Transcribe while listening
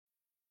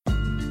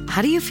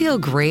How do you feel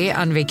great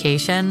on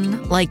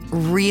vacation? Like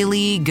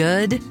really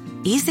good?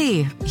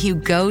 Easy. You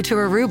go to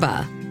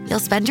Aruba. You'll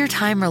spend your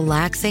time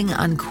relaxing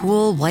on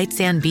cool white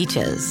sand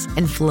beaches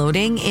and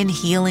floating in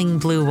healing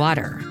blue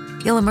water.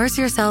 You'll immerse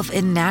yourself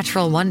in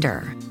natural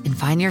wonder and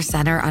find your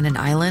center on an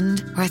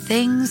island where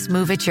things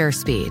move at your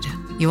speed.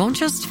 You won't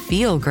just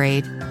feel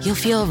great, you'll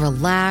feel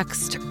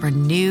relaxed,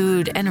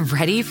 renewed, and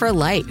ready for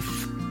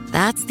life.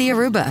 That's the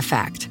Aruba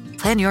effect.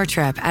 Plan your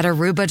trip at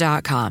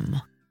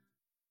Aruba.com.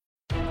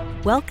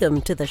 Welcome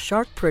to the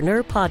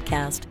Sharkpreneur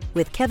Podcast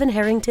with Kevin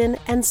Harrington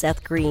and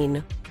Seth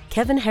Green.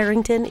 Kevin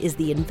Harrington is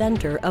the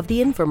inventor of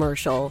the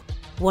infomercial,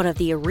 one of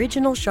the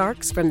original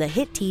sharks from the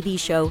hit TV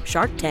show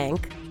Shark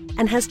Tank,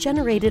 and has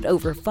generated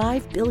over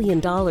 $5 billion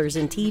in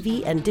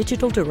TV and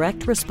digital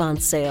direct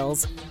response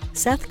sales.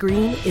 Seth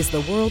Green is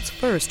the world's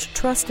first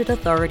trusted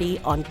authority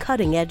on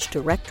cutting-edge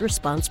direct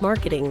response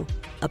marketing,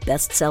 a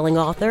best-selling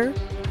author,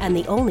 and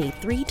the only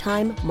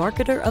 3-time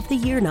Marketer of the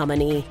Year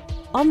nominee.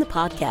 On the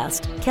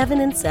podcast,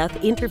 Kevin and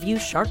Seth interview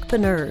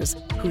sharkpreneurs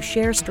who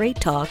share straight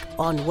talk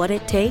on what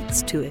it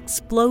takes to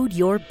explode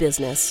your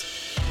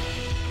business.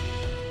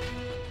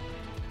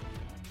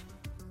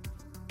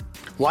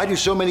 Why do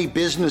so many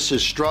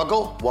businesses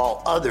struggle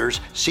while others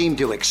seem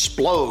to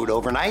explode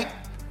overnight?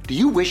 Do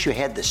you wish you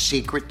had the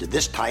secret to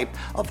this type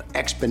of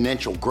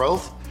exponential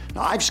growth?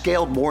 Now, I've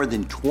scaled more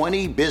than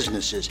 20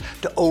 businesses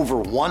to over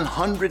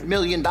 $100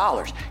 million,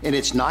 and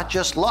it's not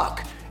just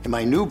luck. In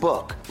my new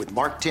book with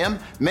Mark Timm,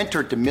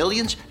 Mentor to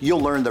Millions, you'll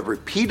learn the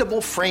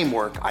repeatable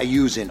framework I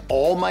use in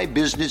all my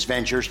business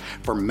ventures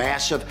for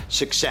massive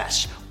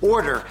success.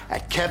 Order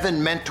at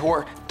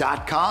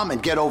kevinmentor.com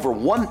and get over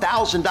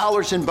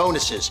 $1,000 in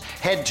bonuses.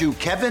 Head to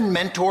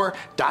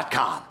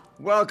kevinmentor.com.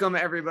 Welcome,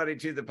 everybody,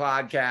 to the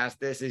podcast.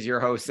 This is your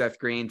host, Seth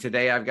Green.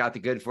 Today, I've got the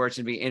good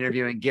fortune to be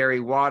interviewing Gary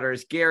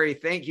Waters. Gary,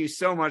 thank you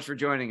so much for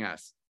joining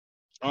us.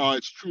 Oh,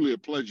 it's truly a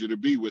pleasure to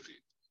be with you.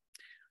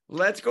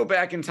 Let's go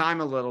back in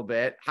time a little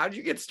bit. How did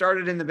you get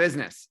started in the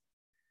business?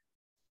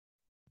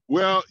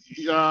 Well,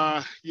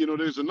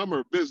 there's a number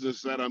of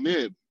business that I'm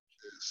in,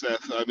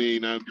 Seth. I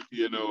mean,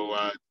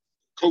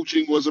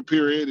 coaching was a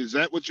period. Is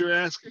that what you're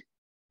asking?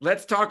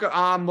 Let's talk.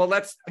 Then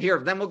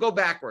we'll go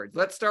backwards.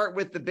 Let's start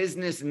with the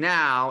business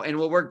now, and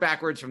we'll work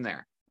backwards from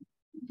there.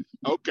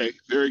 Okay,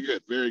 very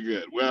good, very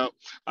good. Well,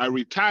 I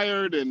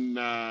retired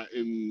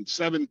in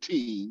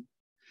 17,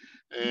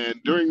 and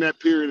during that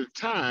period of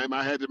time,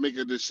 I had to make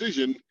a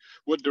decision.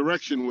 What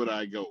direction would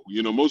I go?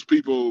 You know, most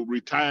people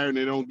retire and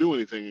they don't do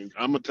anything.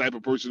 I'm a type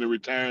of person that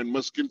retire and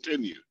must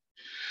continue.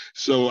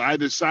 So I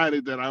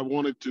decided that I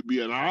wanted to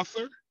be an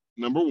author,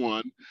 number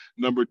one.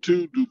 Number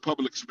two, do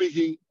public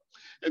speaking,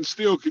 and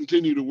still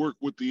continue to work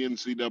with the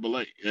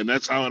NCAA. And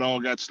that's how it all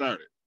got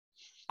started.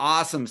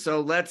 Awesome. So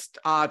let's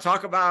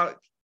talk about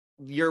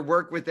your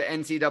work with the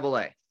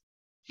NCAA.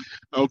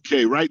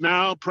 Okay, right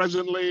now,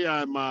 presently,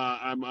 I'm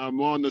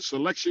on the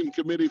selection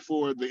committee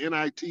for the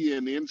NIT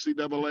and the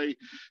NCAA,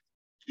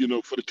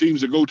 for the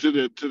teams that go to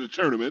the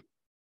tournament.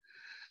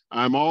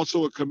 I'm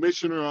also a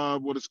commissioner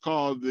of what is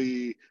called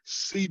the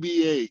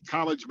CBA,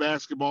 College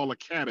Basketball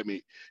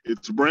Academy.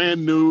 It's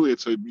brand new.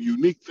 It's a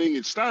unique thing.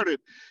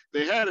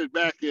 They had it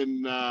back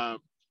in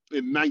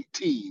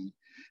 19.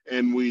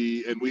 And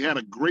we had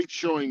a great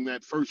showing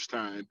that first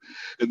time,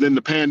 and then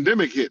the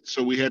pandemic hit,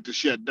 so we had to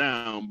shut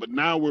down. But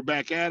now we're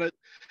back at it.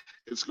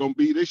 It's going to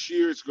be this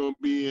year. It's going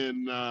to be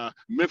in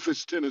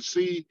Memphis,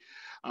 Tennessee.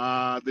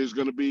 There's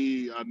going to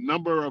be a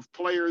number of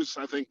players,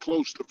 I think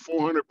close to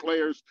 400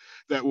 players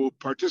that will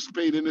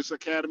participate in this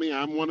academy.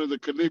 I'm one of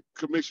the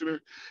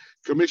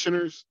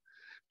commissioners,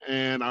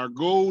 and our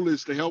goal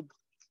is to help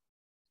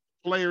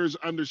players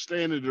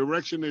understand the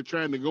direction they're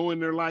trying to go in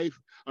their life,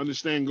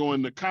 understand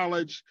going to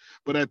college,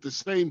 but at the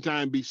same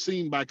time be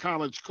seen by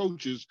college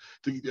coaches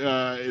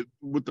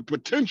with the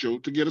potential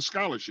to get a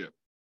scholarship.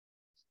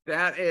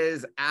 That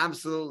is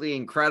absolutely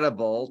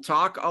incredible.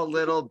 Talk a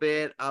little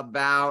bit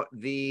about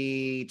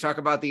the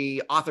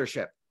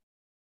authorship.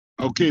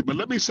 Okay, but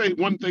let me say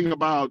one thing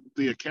about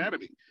the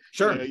academy.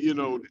 Sure.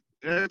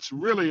 That's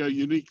really a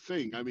unique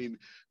thing. I mean,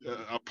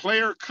 a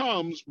player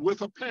comes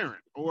with a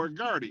parent or a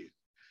guardian.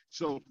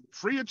 So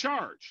free of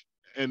charge.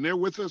 And they're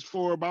with us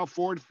for about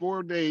 4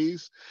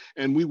 days.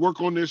 And we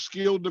work on their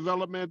skill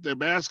development, their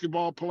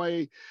basketball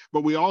play,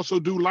 but we also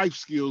do life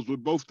skills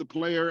with both the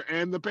player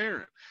and the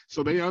parent.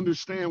 So they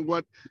understand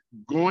what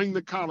going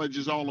to college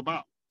is all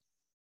about.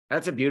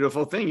 That's a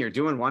beautiful thing. You're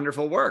doing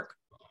wonderful work.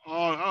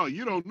 Oh,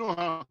 you don't know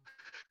how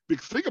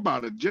big. Think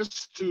about it.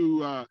 Just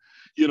to,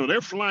 they're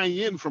flying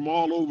in from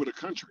all over the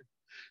country.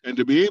 And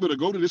to be able to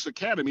go to this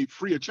academy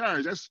free of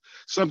charge, that's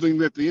something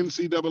that the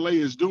NCAA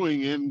is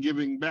doing and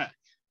giving back.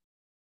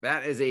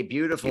 That is a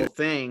beautiful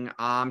thing.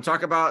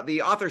 Talk about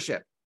the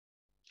authorship.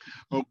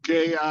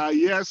 Okay.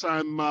 Yes,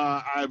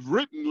 I've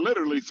written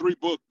literally 3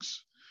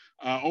 books.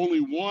 Only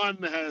one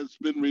has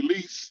been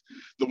released.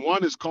 The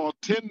one is called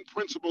 10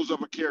 Principles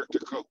of a Character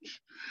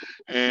Coach.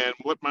 And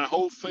what my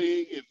whole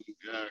thing and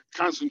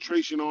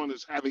concentration on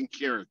is having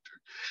character.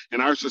 In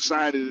our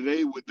society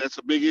today, that's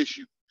a big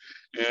issue.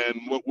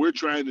 And what we're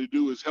trying to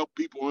do is help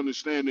people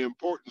understand the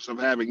importance of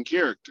having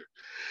character.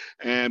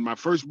 And my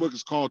first book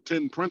is called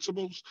 10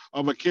 Principles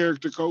of a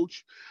Character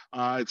Coach.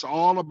 It's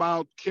all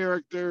about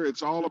character.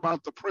 It's all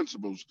about the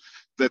principles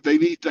that they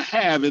need to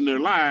have in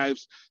their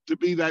lives to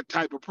be that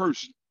type of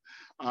person.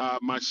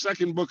 My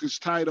second book is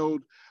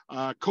titled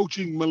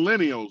Coaching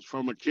Millennials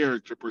from a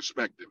Character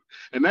Perspective.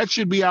 And that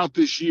should be out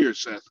this year,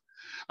 Seth.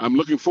 I'm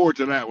looking forward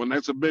to that one.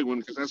 That's a big one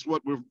because that's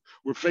what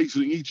we're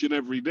facing each and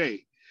every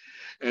day.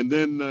 And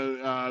then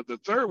the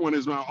third one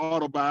is my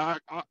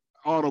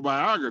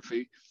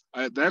autobiography.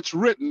 That's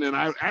written, and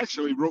I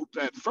actually wrote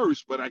that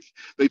first, but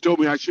they told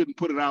me I shouldn't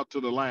put it out to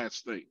the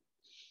last thing.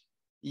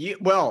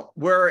 Well,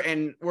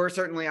 we're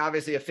certainly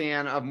obviously a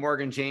fan of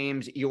Morgan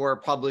James, your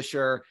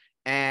publisher.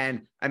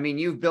 And I mean,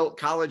 you've built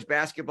college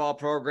basketball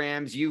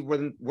programs. You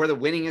were the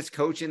winningest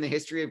coach in the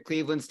history of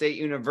Cleveland State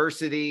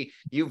University.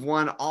 You've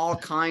won all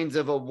kinds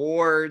of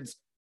awards.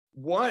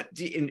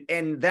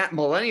 And that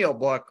millennial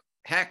book,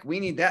 heck, we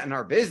need that in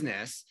our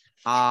business.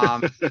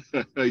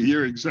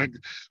 You're exactly.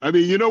 I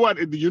mean, you know what?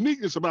 The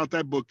uniqueness about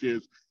that book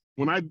is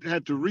when I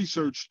had to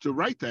research to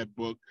write that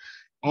book,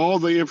 all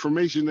the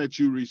information that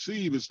you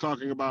receive is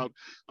talking about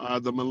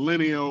the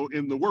millennial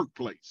in the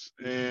workplace,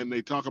 and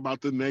they talk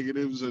about the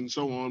negatives and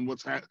so on.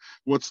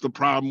 What's the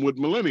problem with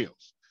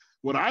millennials?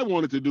 What I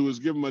wanted to do is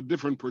give them a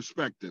different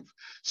perspective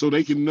so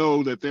they can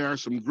know that there are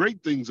some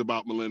great things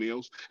about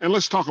millennials, and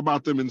let's talk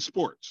about them in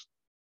sports.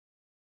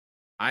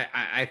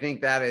 I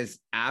think that is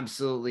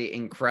absolutely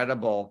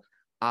incredible.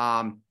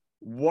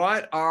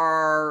 What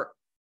are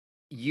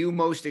you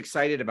most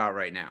excited about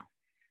right now?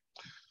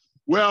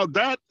 Well,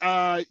 that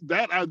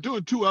I'm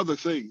doing two other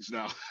things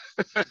now.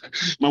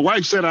 My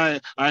wife said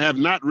I have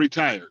not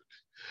retired,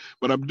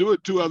 but I'm doing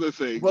two other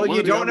things. Well,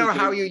 you don't know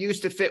how you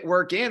used to fit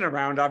work in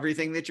around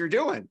everything that you're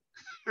doing.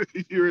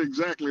 You're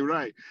exactly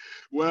right.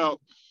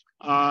 Well,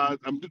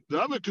 the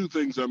other two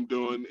things I'm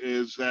doing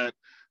is that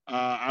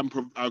I'm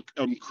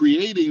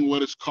creating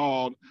what is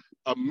called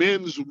a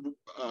men's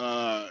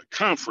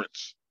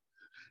conference,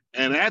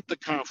 and at the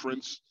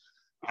conference,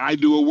 I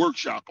do a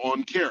workshop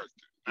on character.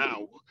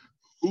 Now,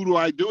 who do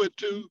I do it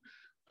to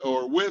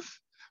or with?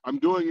 I'm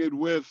doing it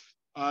with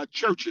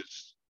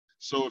churches.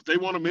 So if they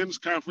want a men's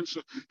conference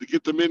to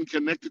get the men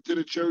connected to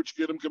the church,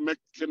 get them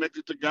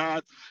connected to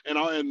God,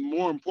 and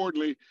more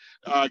importantly,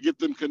 get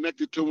them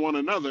connected to one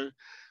another,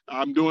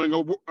 I'm doing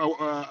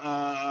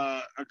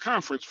a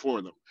conference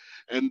for them.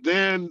 And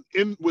then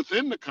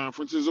within the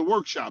conference is a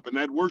workshop, and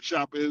that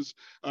workshop is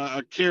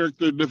a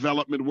character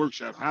development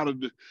workshop, how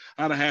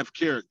to have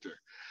character.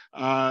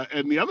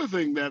 And the other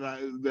thing that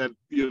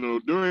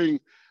during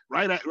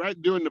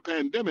during the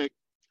pandemic,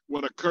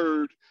 what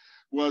occurred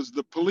was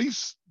the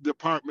police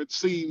department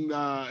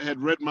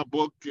had read my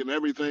book and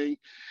everything,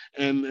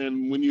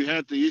 and when you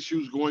had the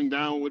issues going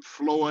down with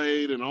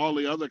Floyd and all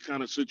the other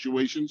kind of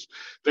situations,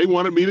 they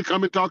wanted me to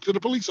come and talk to the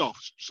police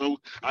officers. So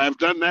I have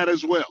done that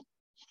as well.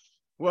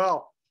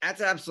 Well,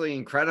 that's absolutely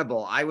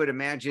incredible. I would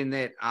imagine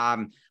that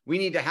we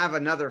need to have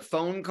another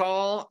phone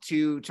call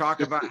to talk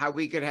about how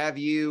we could have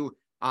you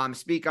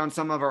speak on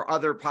some of our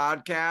other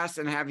podcasts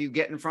and have you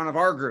get in front of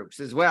our groups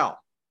as well.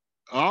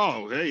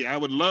 Oh, hey, I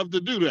would love to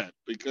do that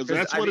because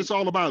that's what it's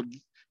all about,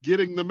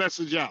 getting the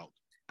message out.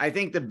 I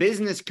think the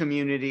business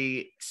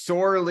community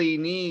sorely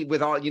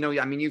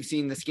you've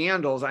seen the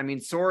scandals.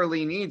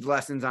 Sorely needs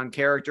lessons on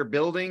character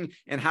building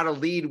and how to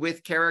lead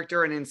with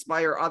character and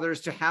inspire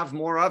others to have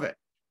more of it.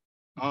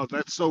 Oh,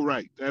 that's so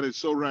right. That is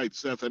so right,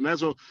 Seth. And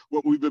that's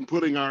what we've been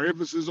putting our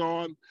emphasis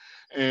on.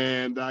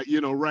 And,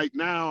 right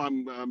now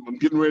I'm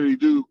getting ready to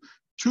do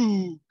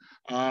two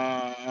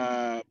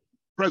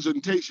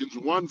presentations,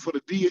 one for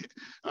the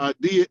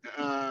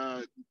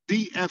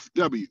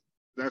DFW,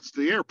 that's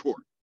the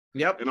airport.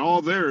 Yep. And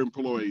all their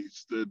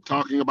employees,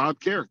 talking about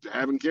character,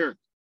 having character.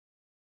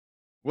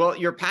 Well,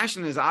 your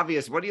passion is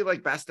obvious. What do you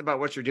like best about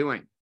what you're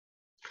doing?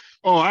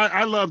 Oh,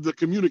 I love the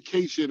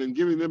communication and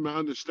giving them an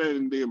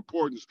understanding the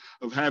importance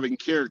of having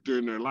character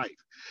in their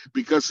life.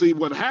 Because see,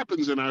 what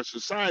happens in our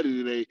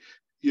society today,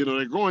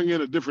 they're going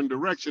in a different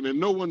direction and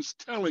no one's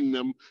telling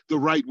them the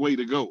right way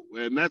to go.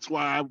 And that's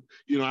why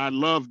I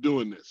love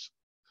doing this.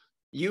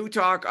 In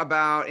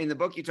the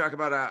book, you talk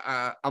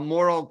about a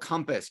moral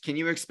compass. Can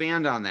you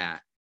expand on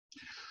that?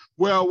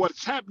 Well,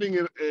 what's happening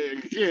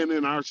again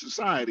in our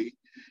society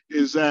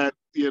is that,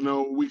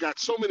 we got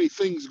so many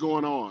things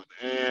going on.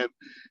 And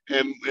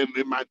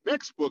in my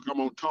next book, I'm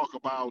going to talk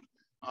about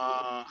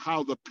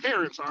how the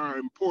parents are an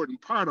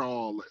important part of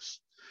all this.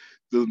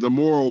 The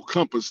moral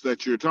compass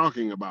that you're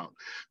talking about,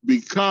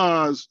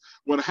 because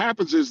what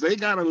happens is they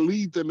got to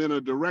lead them in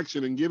a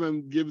direction and give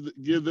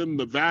them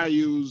the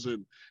values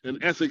and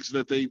ethics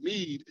that they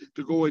need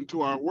to go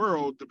into our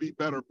world to be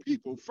better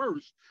people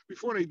first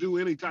before they do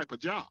any type of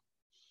job.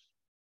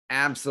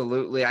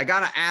 Absolutely. I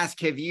got to ask,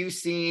 have you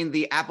seen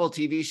the Apple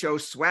TV show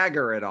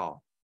Swagger at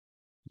all?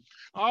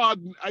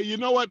 You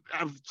know what?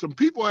 Some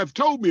people have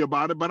told me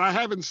about it, but I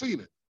haven't seen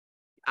it.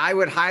 I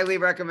would highly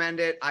recommend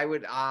it. I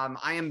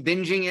am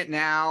binging it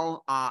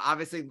now,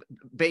 obviously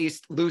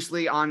based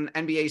loosely on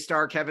NBA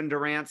star Kevin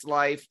Durant's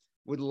life.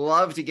 Would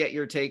love to get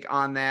your take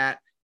on that.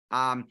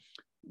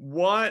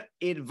 What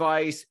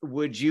advice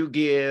would you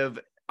give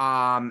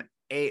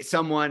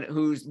someone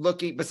who's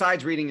looking,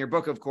 besides reading your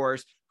book, of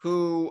course,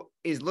 who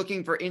is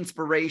looking for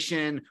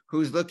inspiration,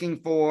 who's looking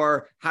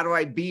for, how do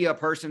I be a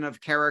person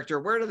of character?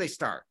 Where do they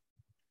start?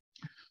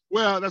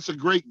 Well, that's a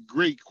great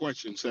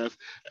question, Seth.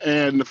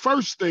 And the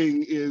first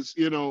thing is,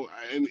 you know,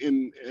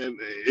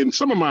 in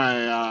some of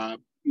my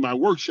my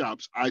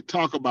workshops, I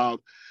talk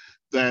about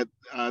that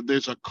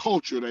there's a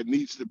culture that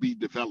needs to be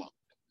developed.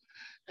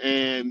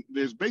 And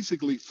there's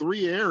basically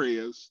 3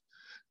 areas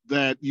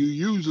that you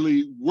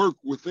usually work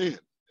within.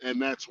 And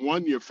that's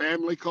 1, your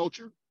family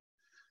culture,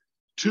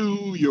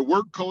 2, your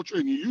work culture,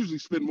 and you usually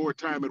spend more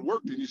time at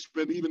work than you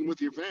spend even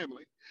with your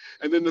family.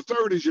 And then the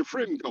 3rd is your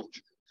friend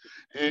culture.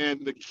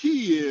 And the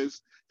key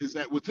is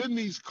that within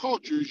these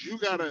cultures, you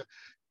got to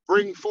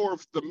bring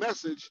forth the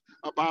message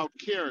about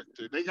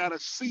character. They got to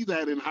see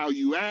that in how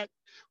you act,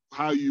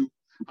 how you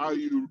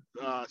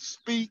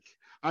speak,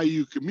 how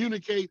you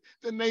communicate.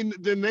 Then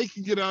they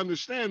can get an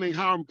understanding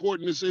how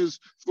important this is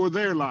for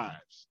their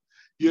lives.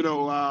 You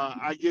know,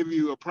 I give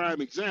you a prime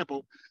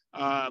example.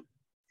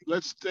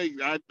 Let's take.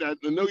 I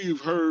know you've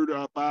heard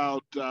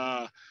about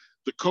the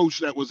coach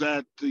that was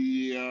at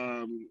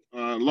the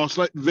Las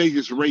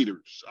Vegas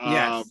Raiders.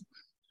 Yes.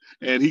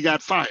 And he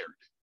got fired.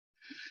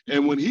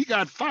 And when he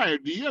got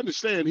fired, do you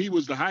understand he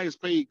was the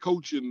highest paid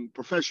coach in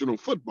professional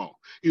football?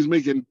 He's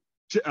making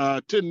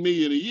 $10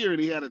 million a year,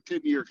 and he had a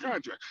 10-year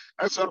contract.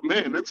 That's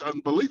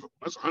unbelievable.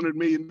 That's $100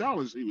 million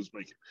he was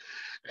making.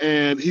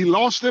 And he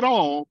lost it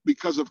all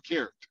because of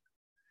character.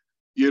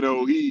 You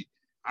know, in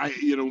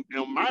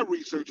my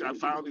research, I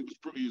found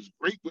he was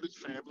great with his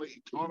family.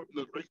 He taught him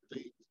the right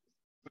things,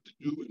 what to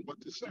do and what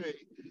to say.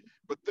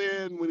 But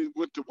then when he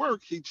went to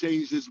work, he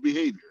changed his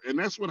behavior. And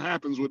that's what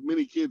happens with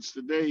many kids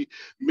today,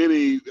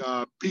 many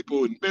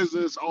people in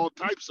business, all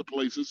types of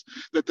places,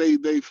 that they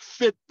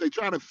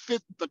try to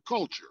fit the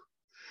culture.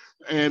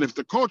 And if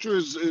the culture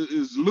is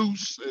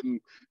loose and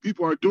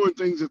people are doing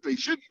things that they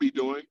shouldn't be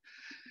doing,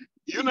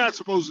 you're not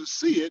supposed to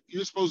see it.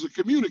 You're supposed to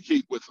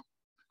communicate with them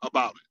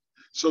about it,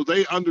 so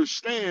they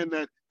understand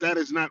that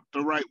is not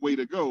the right way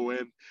to go.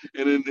 And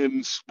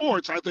in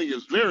sports, I think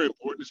it's very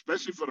important,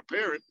 especially for the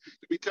parent,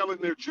 to be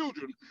telling their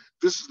children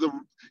this is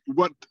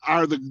what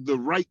are the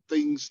right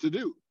things to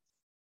do.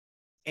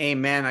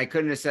 Amen. I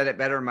couldn't have said it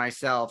better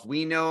myself.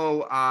 We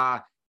know,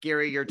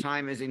 Gary, your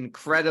time is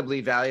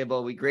incredibly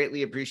valuable. We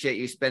greatly appreciate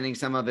you spending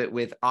some of it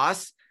with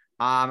us.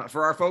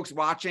 For our folks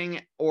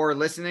watching or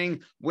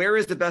listening, where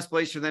is the best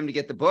place for them to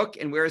get the book,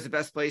 and where is the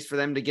best place for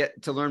them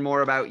to learn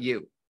more about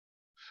you?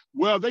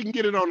 Well, they can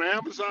get it on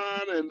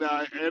Amazon and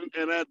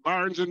at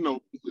Barnes &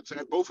 Noble. It's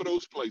at both of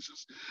those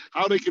places.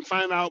 How they can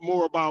find out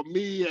more about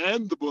me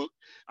and the book,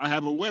 I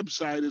have a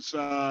website. It's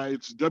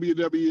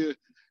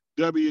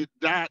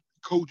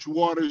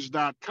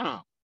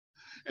www.coachwaters.com.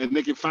 And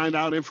they can find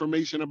out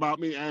information about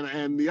me.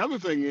 And the other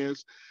thing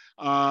is,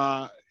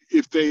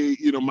 if they,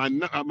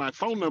 my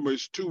phone number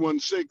is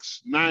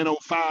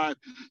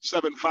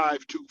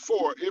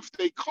 216-905-7524. If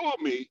they call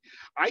me,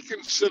 I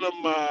can send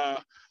them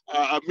a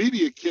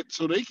media kit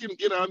so they can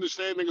get an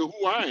understanding of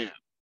who I am.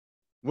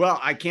 Well,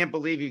 I can't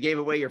believe you gave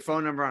away your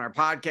phone number on our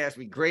podcast.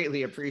 We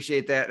greatly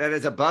appreciate that. That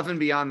is above and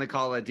beyond the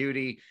call of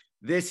duty.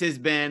 This has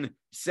been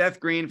Seth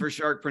Green for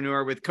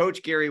Sharkpreneur with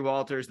Coach Gary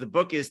Walters. The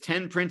book is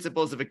 10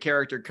 Principles of a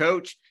Character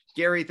Coach.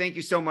 Gary, thank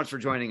you so much for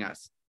joining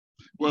us.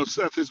 Well,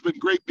 Seth, it's been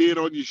great being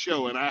on your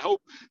show, and I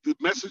hope the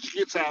message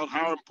gets out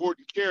how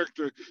important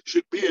character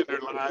should be in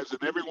their lives,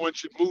 and everyone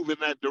should move in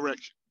that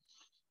direction.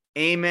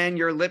 Amen.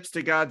 Your lips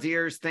to God's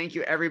ears. Thank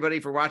you, everybody,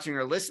 for watching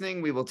or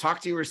listening. We will talk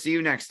to you or see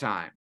you next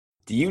time.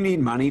 Do you need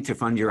money to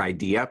fund your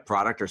idea,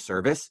 product, or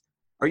service?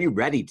 Are you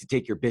ready to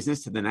take your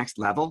business to the next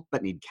level,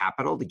 but need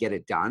capital to get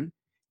it done?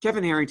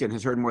 Kevin Harrington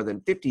has heard more than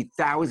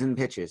 50,000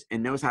 pitches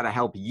and knows how to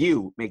help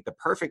you make the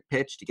perfect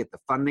pitch to get the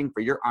funding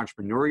for your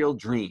entrepreneurial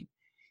dream.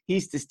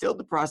 He's distilled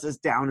the process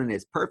down in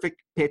his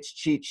perfect pitch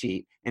cheat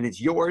sheet, and it's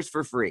yours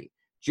for free.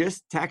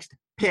 Just text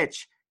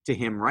PITCH to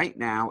him right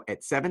now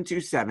at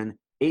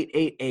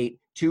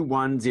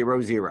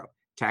 727-888-2100.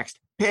 Text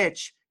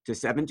PITCH to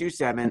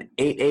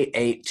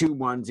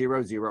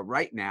 727-888-2100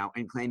 right now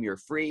and claim your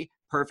free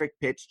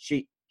perfect pitch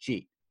cheat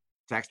sheet.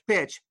 Text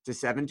PITCH to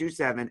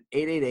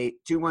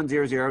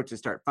 727-888-2100 to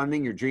start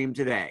funding your dream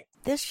today.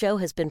 This show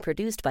has been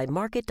produced by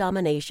Market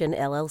Domination,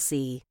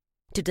 LLC.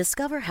 To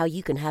discover how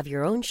you can have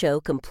your own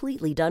show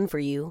completely done for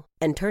you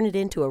and turn it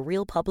into a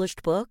real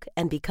published book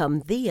and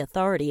become the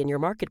authority in your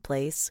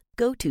marketplace,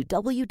 go to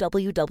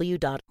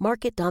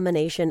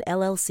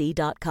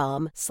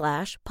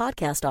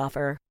www.marketdominationllc.com/podcast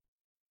offer.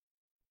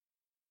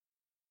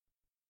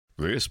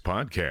 This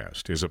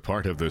podcast is a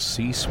part of the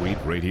C-Suite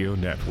Radio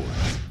Network.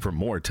 For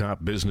more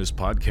top business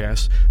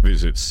podcasts,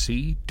 visit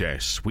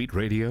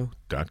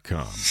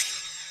c-suiteradio.com.